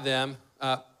about them,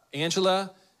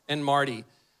 Angela and Marty.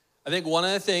 I think one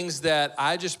of the things that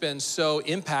I've just been so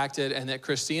impacted and that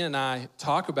Christine and I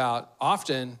talk about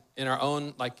often in our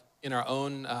own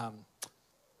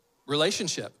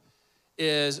relationship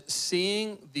is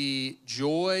seeing the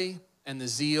joy and the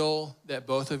zeal that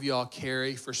both of y'all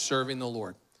carry for serving the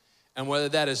Lord. And whether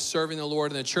that is serving the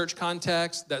Lord in the church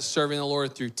context, that's serving the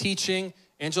Lord through teaching.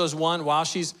 Angela's one, while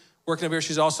she's working up here,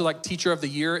 she's also like teacher of the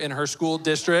year in her school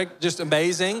district, just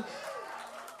amazing.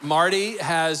 Marty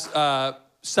has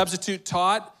substitute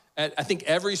taught at, I think,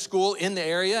 every school in the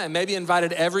area and maybe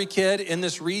invited every kid in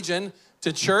this region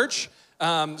to church.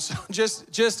 So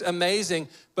just amazing.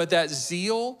 But that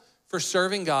zeal for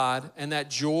serving God and that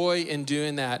joy in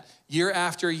doing that year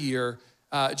after year,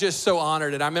 just so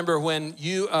honored. And I remember when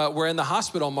you were in the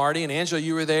hospital, Marty and Angela,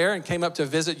 you were there and came up to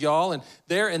visit y'all. And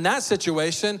there in that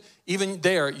situation, even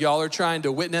there, y'all are trying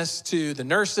to witness to the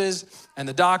nurses and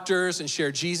the doctors and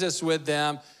share Jesus with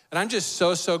them. And I'm just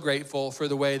so grateful for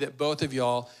the way that both of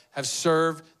y'all have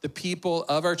served the people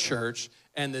of our church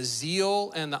and the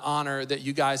zeal and the honor that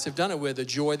you guys have done it with, the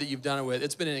joy that you've done it with.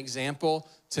 It's been an example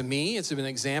to me. It's been an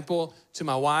example to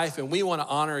my wife. And we want to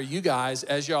honor you guys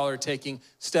as y'all are taking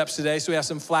steps today. So we have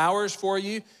some flowers for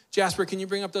you. Jasper, can you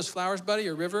bring up those flowers, buddy,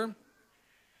 or River?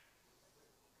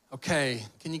 Okay,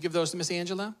 can you give those to Miss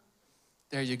Angela?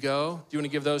 There you go. Do you want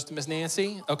to give those to Miss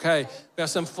Nancy? Okay, we have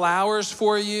some flowers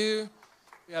for you.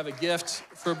 We have a gift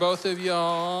for both of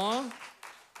y'all.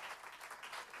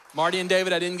 Marty and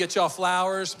David, I didn't get y'all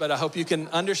flowers, but I hope you can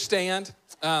understand.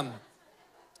 And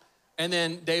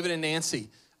then David and Nancy,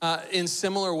 in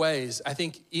similar ways, I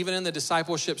think even in the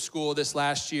discipleship school this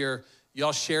last year,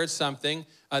 y'all shared something.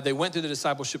 They went through the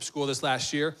discipleship school this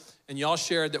last year, and y'all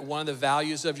shared that one of the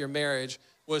values of your marriage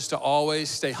was to always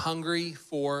stay hungry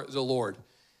for the Lord.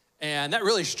 And that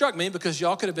really struck me because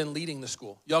y'all could have been leading the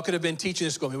school. Y'all could have been teaching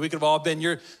the school. I mean, we could have all been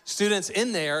your students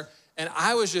in there. And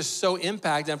I was just so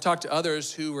impacted. I've talked to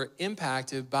others who were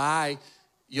impacted by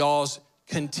y'all's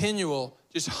continual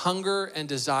just hunger and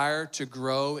desire to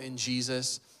grow in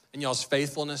Jesus and y'all's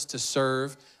faithfulness to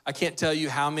serve. I can't tell you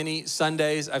how many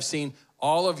Sundays I've seen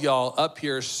all of y'all up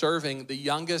here serving the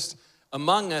youngest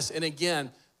among us. And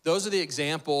again, those are the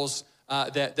examples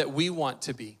that we want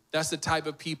to be. That's the type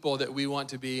of people that we want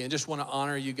to be. And just want to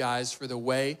honor you guys for the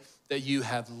way that you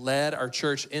have led our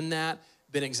church in that,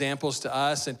 been examples to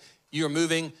us. And you're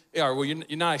moving, well,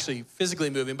 you're not actually physically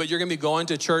moving, but you're going to be going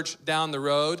to church down the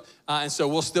road. And so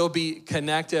we'll still be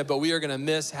connected, but we are going to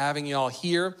miss having y'all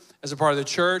here as a part of the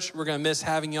church. We're going to miss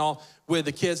having y'all with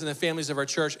the kids and the families of our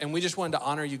church. And we just wanted to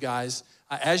honor you guys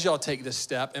as y'all take this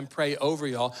step and pray over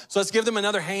y'all. So let's give them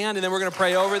another hand, and then we're going to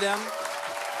pray over them.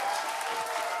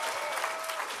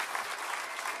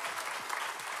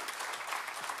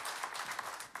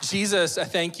 Jesus, I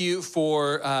thank you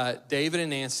for David and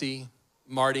Nancy,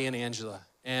 Marty and Angela.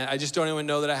 And I just don't even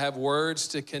know that I have words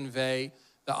to convey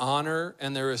the honor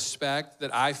and the respect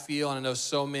that I feel, and I know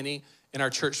so many in our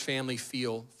church family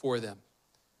feel for them.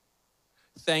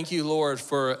 Thank you, Lord,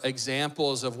 for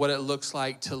examples of what it looks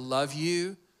like to love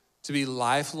you, to be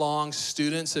lifelong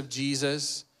students of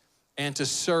Jesus, and to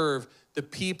serve the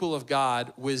people of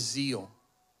God with zeal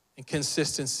and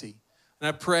consistency. And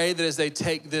I pray that as they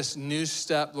take this new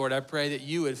step, Lord, I pray that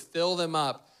you would fill them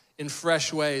up in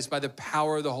fresh ways by the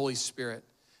power of the Holy Spirit,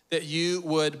 that you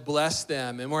would bless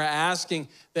them. And we're asking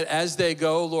that as they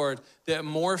go, Lord, that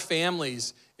more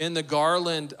families in the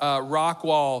Garland,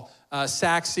 Rockwall,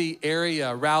 Saxe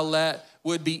area, Rowlett,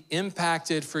 would be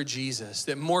impacted for Jesus,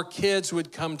 that more kids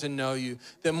would come to know you,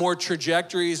 that more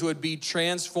trajectories would be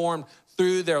transformed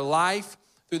through their life,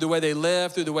 through the way they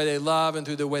live, through the way they love, and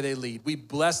through the way they lead. We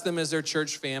bless them as their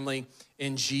church family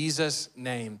in Jesus'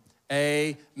 name.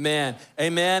 Amen.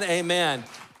 Amen. Amen.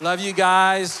 Love you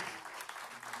guys.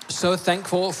 So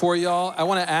thankful for y'all. I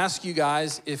want to ask you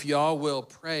guys if y'all will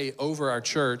pray over our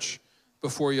church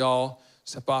before y'all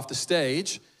step off the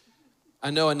stage.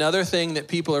 I know another thing that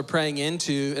people are praying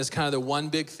into as kind of the one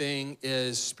big thing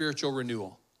is spiritual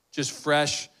renewal, just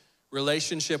fresh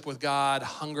relationship with God,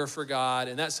 hunger for God.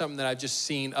 And that's something that I've just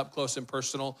seen up close and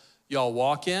personal y'all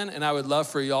walk in. And I would love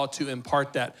for y'all to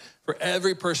impart that for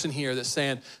every person here that's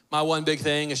saying, my one big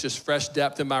thing is just fresh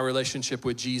depth in my relationship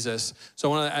with Jesus.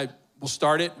 So we'll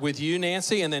start it with you,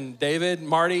 Nancy, and then David,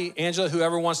 Marty, Angela,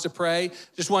 whoever wants to pray.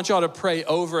 Just want y'all to pray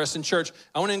over us in church.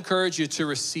 I want to encourage you to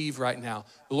receive right now.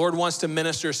 The Lord wants to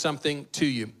minister something to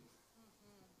you.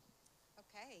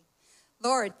 Okay.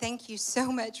 Lord, thank you so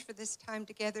much for this time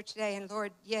together today. And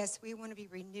Lord, yes, we want to be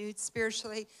renewed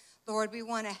spiritually. Lord, we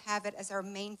want to have it as our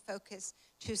main focus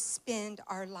to spend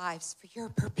our lives for your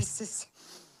purposes.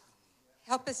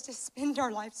 Help us to spend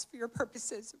our lives for your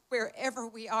purposes wherever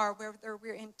we are, whether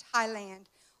we're in Thailand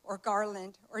or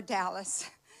Garland or Dallas.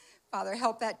 Father,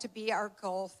 help that to be our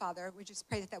goal, Father. We just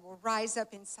pray that that will rise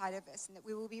up inside of us and that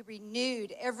we will be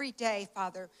renewed every day,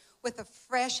 Father, with a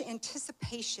fresh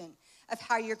anticipation of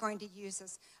how you're going to use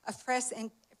us, a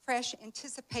fresh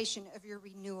anticipation of your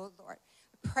renewal, Lord.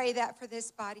 We pray that for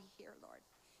this body here, Lord.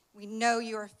 We know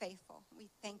you are faithful. We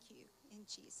thank you in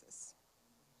Jesus.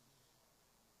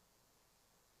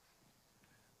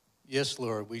 Yes,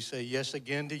 Lord, we say yes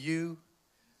again to you.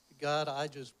 God, I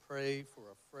just pray for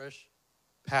a fresh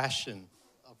passion,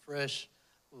 a fresh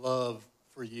love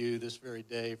for you this very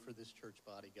day, for this church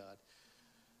body, God.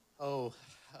 Oh,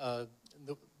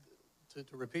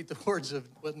 to repeat the words of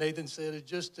what Nathan said,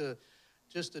 just to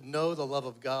know the love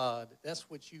of God. That's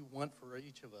what you want for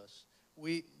each of us.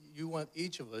 You want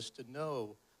each of us to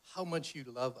know how much you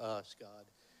love us, God.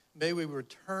 May we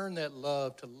return that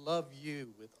love to love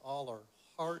you with all our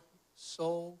heart,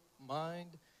 soul,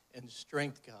 mind, and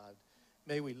strength, God.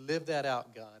 May we live that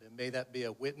out, God, and may that be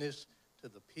a witness to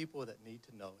the people that need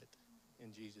to know it.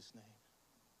 In Jesus' name.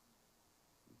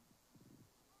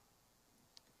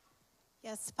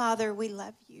 Yes, Father, we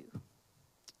love you.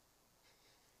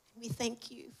 We thank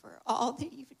you for all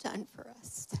that you've done for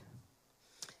us.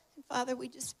 And Father, we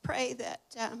just pray that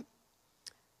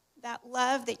that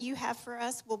love that you have for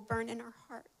us will burn in our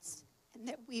hearts, and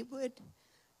that we would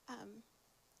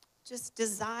just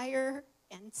desire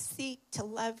and seek to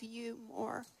love you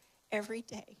more every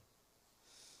day.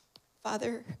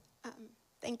 Father,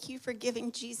 thank you for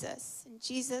giving Jesus. And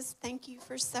Jesus, thank you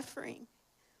for suffering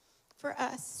for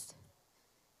us.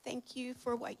 Thank you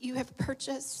for what you have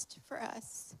purchased for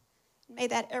us. May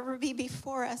that ever be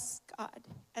before us, God,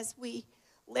 as we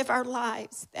live our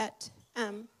lives, that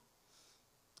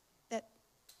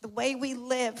the way we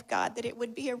live, God, that it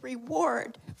would be a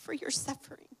reward for your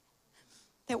suffering.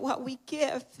 That what we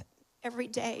give every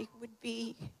day would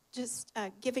be just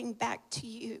giving back to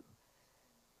you.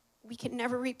 We can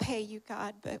never repay you,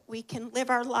 God, but we can live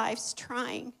our lives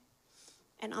trying.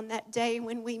 And on that day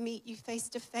when we meet you face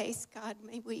to face, God,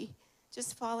 may we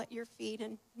just fall at your feet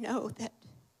and know that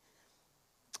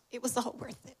it was all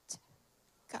worth it.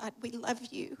 God, we love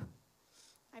you.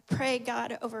 I pray,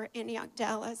 God, over Antioch,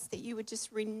 Dallas, that you would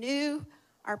just renew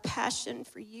our passion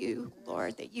for you,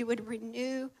 Lord, that you would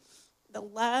renew the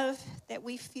love that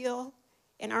we feel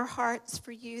in our hearts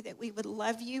for you, that we would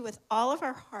love you with all of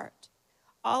our heart,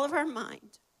 all of our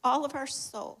mind, all of our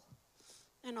soul,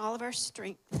 and all of our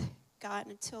strength, God,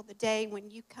 until the day when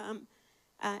you come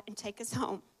and take us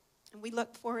home. And we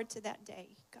look forward to that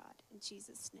day, God, in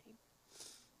Jesus' name.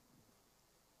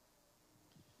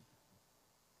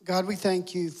 God, we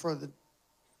thank you for the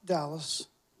Dallas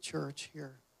church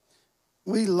here.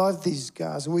 We love these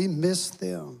guys. We miss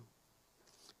them.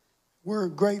 We're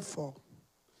grateful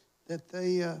that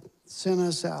they sent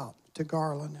us out to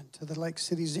Garland and to the Lake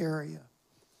Cities area.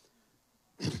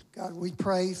 God, we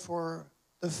pray for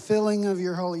the filling of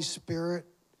your Holy Spirit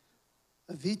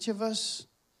of each of us.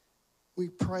 We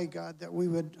pray, God, that we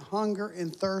would hunger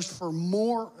and thirst for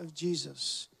more of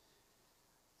Jesus.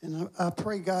 And I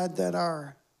pray, God, that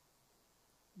our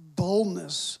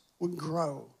boldness would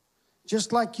grow,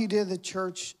 just like you did the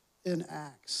church in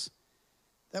Acts.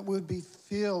 That we would be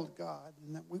filled, God,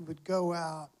 and that we would go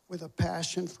out with a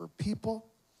passion for people.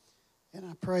 And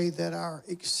I pray that our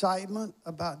excitement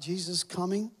about Jesus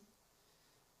coming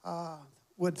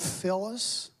would fill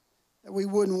us, that we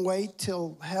wouldn't wait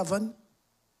till heaven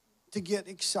to get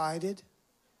excited,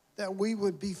 that we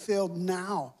would be filled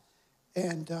now,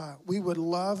 and we would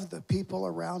love the people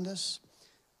around us.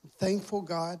 I'm thankful,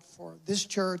 God, for this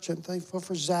church. I'm thankful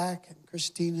for Zach and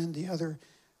Christina and the other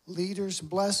leaders.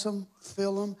 Bless them,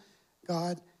 fill them.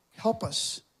 God, help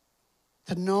us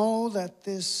to know that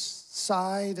this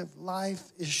side of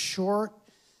life is short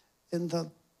and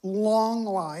the long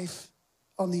life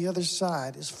on the other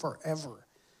side is forever.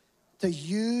 To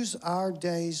use our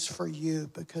days for you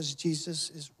because Jesus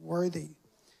is worthy.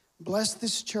 Bless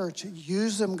this church and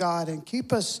use them, God, and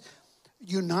keep us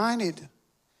united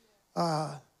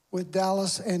with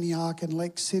Dallas, Antioch, and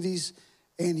Lake City's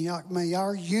Antioch. May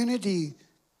our unity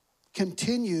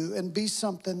continue and be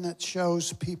something that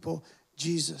shows people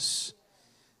Jesus.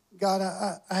 God,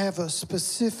 I have a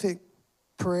specific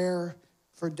prayer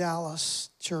for Dallas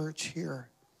Church here,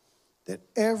 that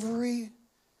every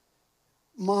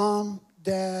mom,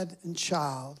 dad, and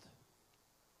child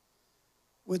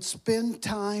would spend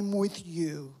time with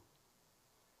you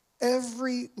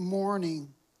every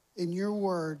morning in your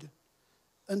word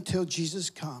until Jesus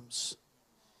comes.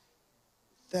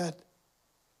 That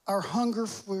our hunger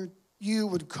for you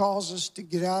would cause us to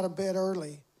get out of bed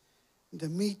early and to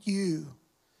meet you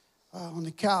on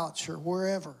the couch or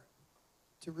wherever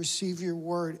to receive your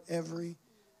word every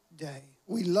day.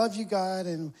 We love you, God,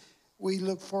 and we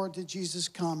look forward to Jesus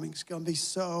coming. It's going to be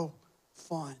so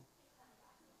fun.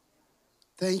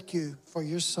 Thank you for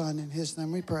your son. In his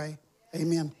name we pray.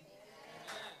 Amen.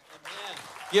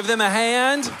 Give them a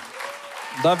hand.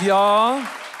 Love y'all.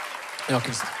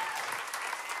 Okay.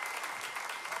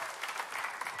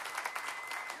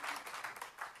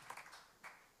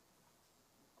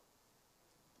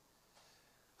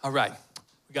 All right,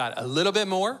 we got a little bit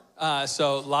more.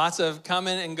 So lots of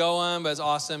coming and going, but it's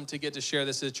awesome to get to share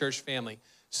this as a church family.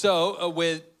 So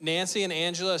with Nancy and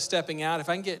Angela stepping out, if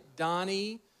I can get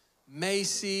Donnie,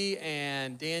 Macy,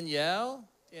 and Danielle.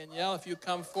 Danielle, if you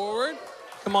come forward,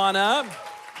 come on up.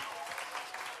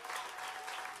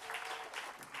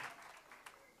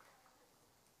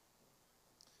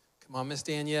 Come on, Miss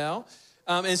Danielle.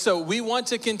 And so we want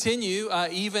to continue,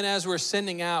 even as we're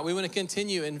sending out, we want to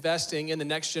continue investing in the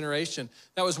next generation.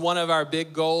 That was one of our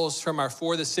big goals from our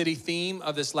For the City theme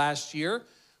of this last year,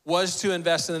 was to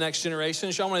invest in the next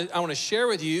generation. So I want to share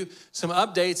with you some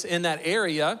updates in that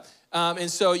area.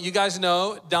 And so you guys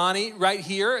know Donnie right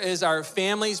here is our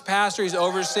family's pastor. He's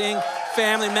overseeing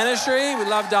family ministry. We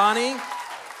love Donnie.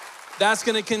 That's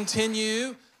going to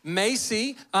continue.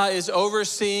 Macy is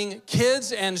overseeing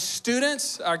kids and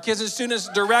students, our kids and students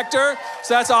director.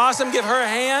 So that's awesome. Give her a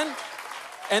hand.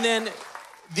 And then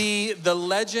the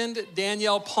legend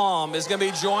Danielle Palm is going to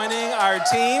be joining our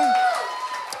team,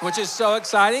 which is so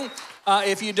exciting.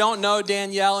 If you don't know,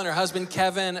 Danielle and her husband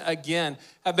Kevin, again,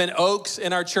 have been oaks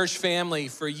in our church family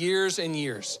for years and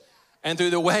years. And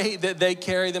through the way that they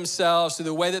carry themselves, through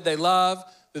the way that they love,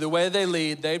 through the way that they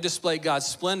lead, they've displayed God's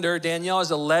splendor. Danielle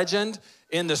is a legend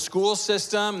in the school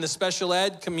system, in the special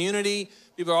ed community.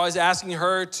 People are always asking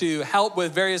her to help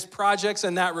with various projects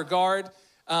in that regard.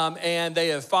 And they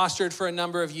have fostered for a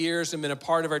number of years and been a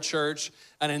part of our church.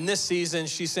 And in this season,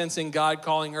 she's sensing God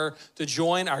calling her to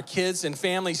join our kids and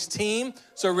families team.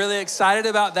 So really excited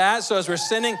about that. So as we're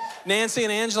sending Nancy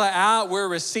and Angela out, we're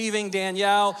receiving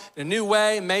Danielle in a new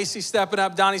way. Macy stepping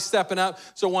up, Donnie stepping up.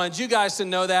 So I wanted you guys to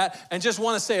know that and just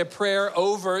want to say a prayer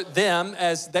over them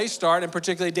as they start, and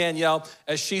particularly Danielle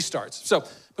as she starts. So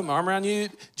put my arm around you.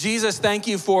 Jesus, thank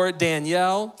you for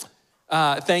Danielle.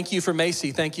 Thank you for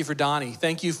Macy. Thank you for Donnie.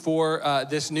 Thank you for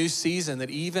this new season,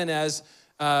 that even as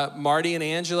Marty and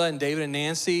Angela and David and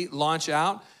Nancy launch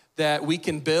out, that we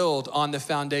can build on the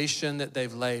foundation that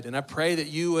they've laid. And I pray that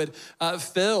you would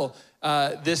fill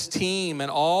this team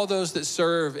and all those that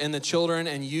serve in the children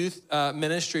and youth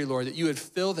ministry, Lord, that you would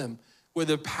fill them with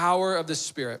the power of the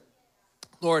Spirit,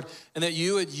 Lord, and that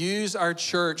you would use our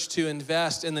church to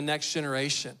invest in the next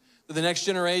generation. That the next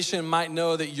generation might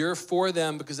know that you're for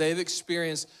them because they've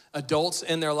experienced adults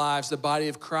in their lives, the body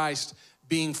of Christ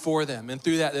being for them. And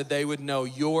through that they would know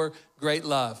your great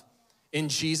love. In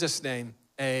Jesus' name,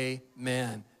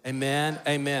 amen. Amen,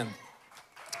 amen.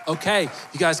 Okay,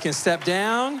 you guys can step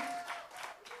down.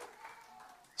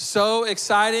 So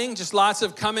exciting, just lots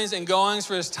of comings and goings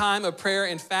for this time of prayer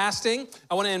and fasting.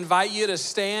 I want to invite you to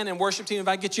stand, and worship team, if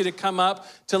I get you to come up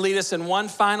to lead us in one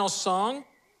final song.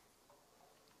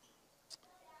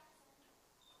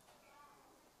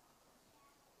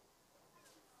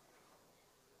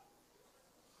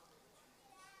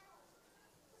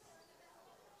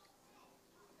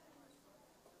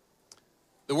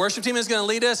 The worship team is going to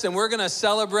lead us, and we're going to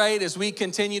celebrate as we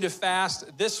continue to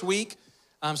fast this week.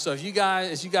 So if you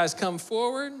guys come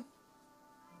forward.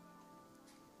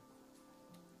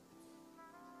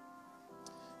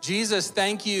 Jesus,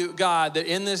 thank you, God, that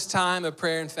in this time of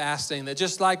prayer and fasting, that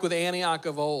just like with Antioch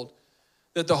of old,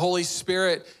 that the Holy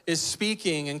Spirit is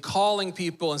speaking and calling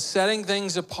people and setting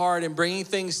things apart and bringing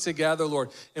things together, Lord.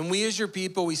 And we as your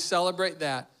people, we celebrate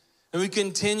that. And we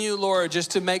continue, Lord,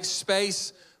 just to make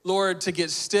space, Lord, to get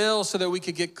still so that we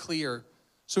could get clear,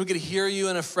 so we could hear you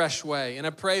in a fresh way. And I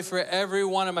pray for every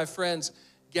one of my friends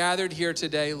gathered here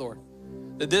today, Lord,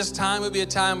 that this time would be a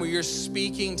time where you're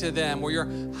speaking to them, where you're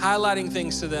highlighting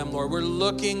things to them, Lord. We're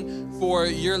looking for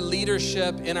your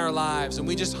leadership in our lives, and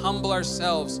we just humble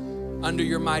ourselves under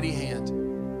your mighty hand.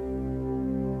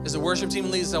 As the worship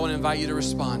team leads, I want to invite you to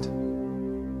respond.